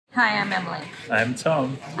Hi, I'm Emily. I'm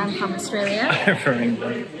Tom. I'm from Australia. I'm from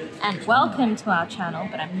England. And welcome to our channel,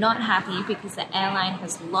 but I'm not happy because the airline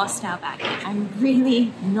has lost our baggage. I'm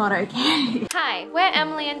really not okay. Hi, we're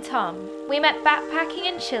Emily and Tom. We met backpacking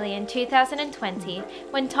in Chile in 2020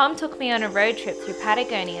 when Tom took me on a road trip through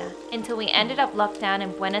Patagonia until we ended up locked down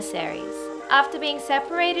in Buenos Aires. After being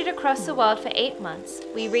separated across the world for 8 months,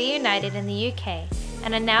 we reunited in the UK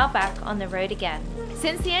and are now back on the road again.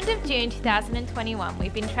 Since the end of June 2021,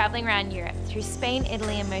 we've been traveling around Europe through Spain,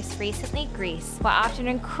 Italy, and most recently Greece, where after an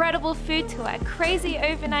incredible food tour, a crazy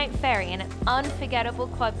overnight ferry, and an unforgettable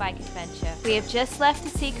quad bike adventure, we have just left to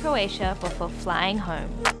see Croatia before flying home.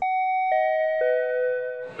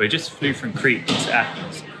 We just flew from Crete to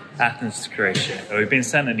Athens to Croatia. We've been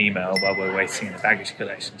sent an email while we're waiting in the baggage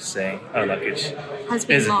collection saying our luggage has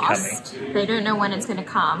been isn't lost. coming. They don't know when it's going to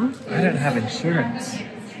come. I don't have insurance.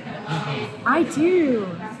 I do.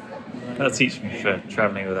 That'll teach me for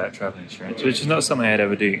travelling without travel insurance, which is not something I'd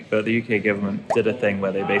ever do. But the UK government did a thing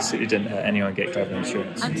where they basically didn't let anyone get travel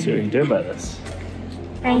insurance. Let's see what we can do about this.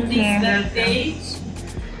 Thank you.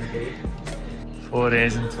 4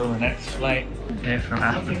 days until the next flight here from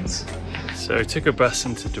Athens. So I took a bus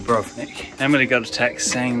into Dubrovnik. Emily got a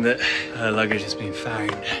text saying that her luggage has been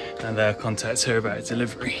found and they'll contact her about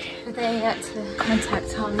delivery. Are they yet to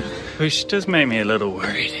contact Tom? Which does make me a little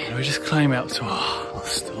worried. We're just climbing up to our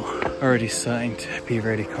hostel. Already starting to be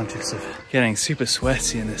really conscious of getting super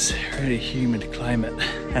sweaty in this really humid climate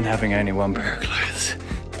and having only one pair of clothes.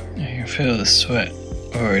 I can feel the sweat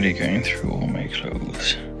already going through all my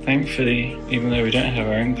clothes. Thankfully, even though we don't have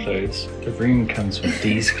our own clothes, the room comes with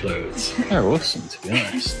these clothes. They're awesome, to be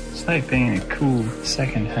honest. It's like being in a cool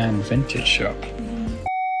second-hand vintage shop.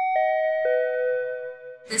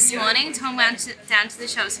 This morning, Tom went down to the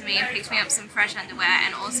shops for me and picked me up some fresh underwear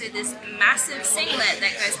and also this massive singlet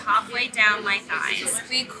that goes halfway down my thighs.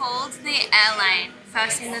 We called the airline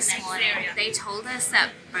first thing this morning. They told us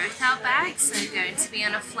that both our bags are going to be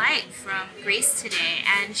on a flight from Greece today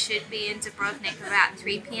and should be in Dubrovnik about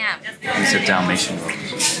 3 p.m. These are Dalmatian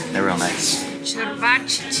rolls. They're real nice.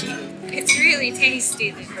 Chorbachichi. It's really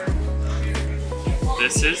tasty.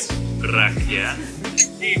 This is Brachia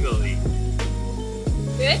Eagly.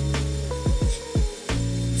 Good?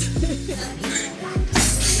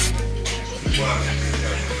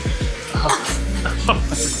 Oh,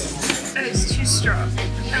 it's too strong.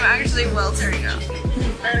 I'm actually weltering up.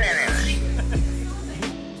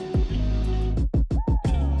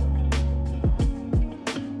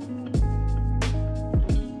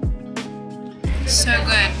 So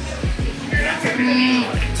good.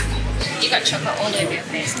 You got chocolate all over your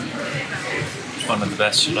face. One of the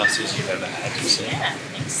best gelatos you've ever had, you say? Yeah, I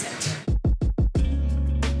think so.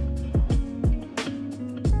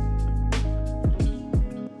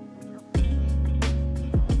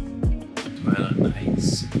 Well,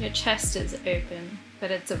 nice. Your chest is open,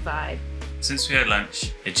 but it's a vibe. Since we had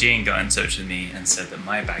lunch, Aegean got in touch with me and said that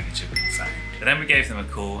my baggage had been found. But then we gave them a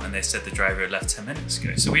call and they said the driver had left 10 minutes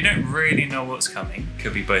ago. So we don't really know what's coming.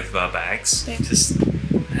 Could be both of our bags. Just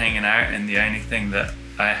hanging out, and the only thing that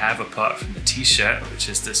I have apart from the t-shirt, which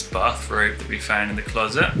is this bathrobe that we found in the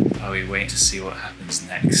closet, while we wait to see what happens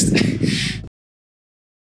next.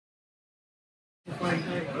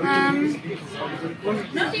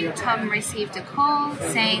 Tom received a call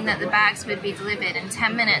saying that the bags would be delivered in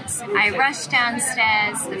 10 minutes. I rush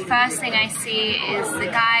downstairs. The first thing I see is the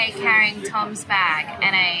guy carrying Tom's bag,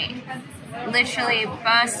 and I literally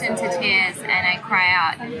burst into tears and I cry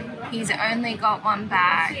out, he's only got one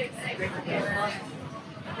bag.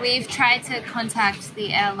 We've tried to contact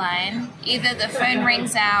the airline. Either the phone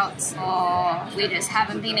rings out or we just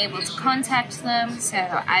haven't been able to contact them. So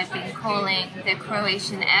I've been calling the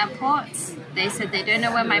Croatian airport. They said they don't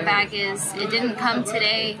know where my bag is. It didn't come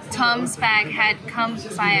today. Tom's bag had come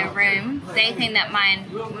via Rome. They think that mine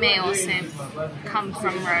may also come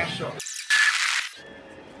from Rome.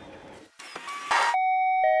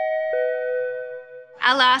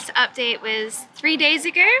 Our last update was 3 days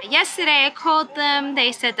ago. Yesterday I called them.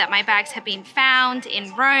 They said that my bags had been found in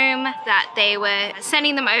Rome, that they were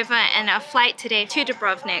sending them over in a flight today to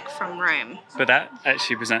Dubrovnik from Rome. But that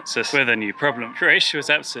actually presents us with a new problem. Croatia was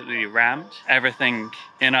absolutely rammed. Everything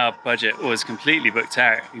in our budget was completely booked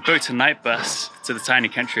out. We booked a night bus to the tiny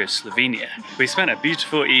country of Slovenia. We spent a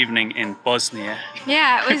beautiful evening in Bosnia.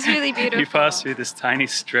 Yeah, it was really beautiful. We passed through this tiny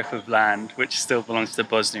strip of land which still belongs to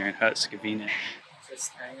Bosnia and Herzegovina.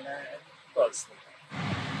 Just hanging out in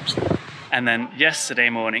Bosnia. And then yesterday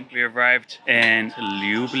morning, we arrived in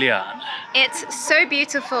Ljubljana. It's so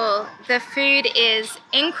beautiful. The food is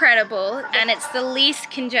incredible, and it's the least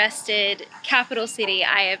congested capital city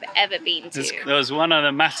I have ever been to. There was one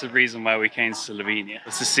other massive reason why we came to Slovenia,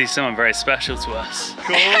 was to see someone very special to us.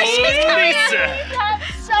 Cool. Lisa!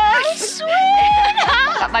 That's so sweet!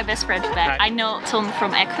 Got my best friend back. I know Tom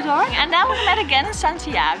from Ecuador, and now we met again in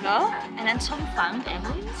Santiago, and then Tom found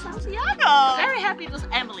Emily in Santiago. Very happy it was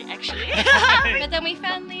Emily, actually. But then we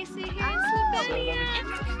found Lisa here in Slovenia.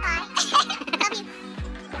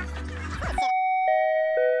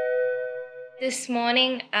 This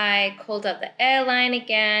morning I called up the airline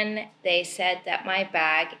again. They said that my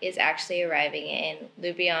bag is actually arriving in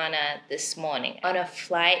Ljubljana this morning on a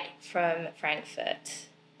flight from Frankfurt.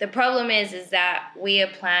 The problem is that we are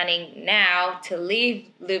planning now to leave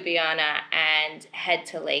Ljubljana and head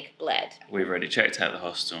to Lake Bled. We've already checked out the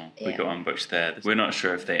hostel. We got on booked there. We're not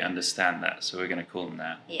sure if they understand that, so we're going to call them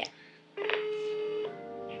now. Yeah.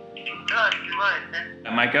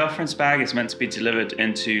 My girlfriend's bag is meant to be delivered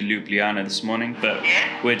into Ljubljana this morning, but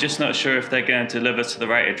we're just not sure if they're going to deliver to the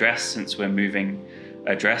right address since we're moving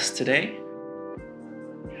address today.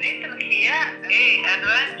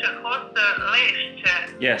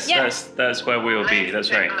 Yes, that's where we will be.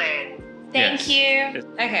 That's right. Thank you.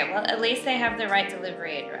 Okay, well, at least they have the right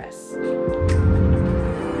delivery address.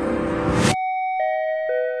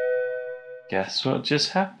 Guess what just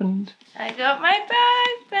happened? I got my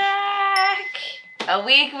bag back. A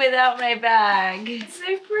week without my bag. It's so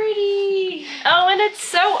pretty. Oh, and it's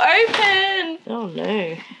so open. Oh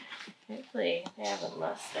no. Hopefully they haven't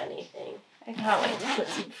lost anything. I can't wait to put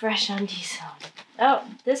some fresh undies on. Oh,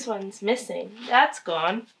 this one's missing. That's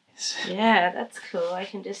gone. Yeah, that's cool. I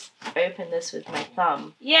can just open this with my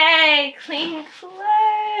thumb. Yay, clean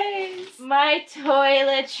clothes. My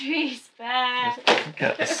toiletries back. Look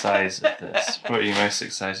at the size of this. What are you most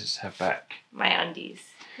excited to have back? My undies.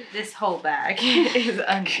 This whole bag is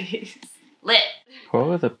undies. Lit. What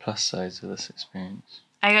were the plus sides of this experience?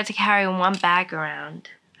 I got to carry one bag around.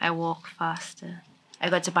 I walk faster. I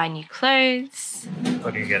got to buy new clothes.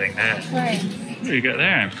 What are you getting there? Sorry. What do you got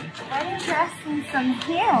there? I'm dressed in some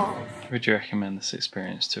heels. Would you recommend this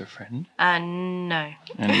experience to a friend? No.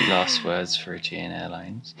 Any last words for Aegean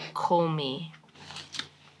Airlines? Call me.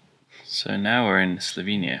 So now we're in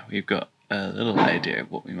Slovenia. We've got a little idea of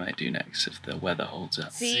what we might do next if the weather holds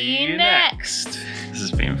up. See you next. This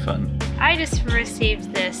has been fun. I just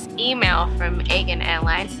received this email from Aegean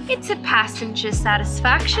Airlines. It's a passenger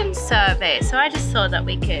satisfaction survey, so I just thought that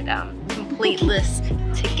we could complete this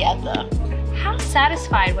together. How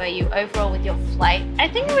satisfied were you overall with your flight? I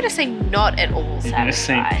think I'm going to say not at all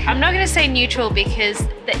satisfied. I'm not going to say neutral because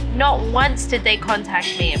not once did they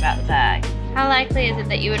contact me about the bag. How likely is it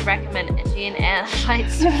that you would recommend Aegean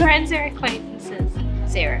Airlines to friends or acquaintances?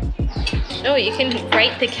 0. Oh, you can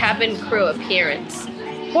rate the cabin crew appearance.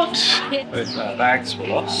 What? Both our bags were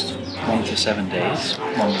lost. One for 7 days.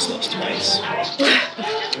 One was lost twice.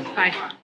 Bye.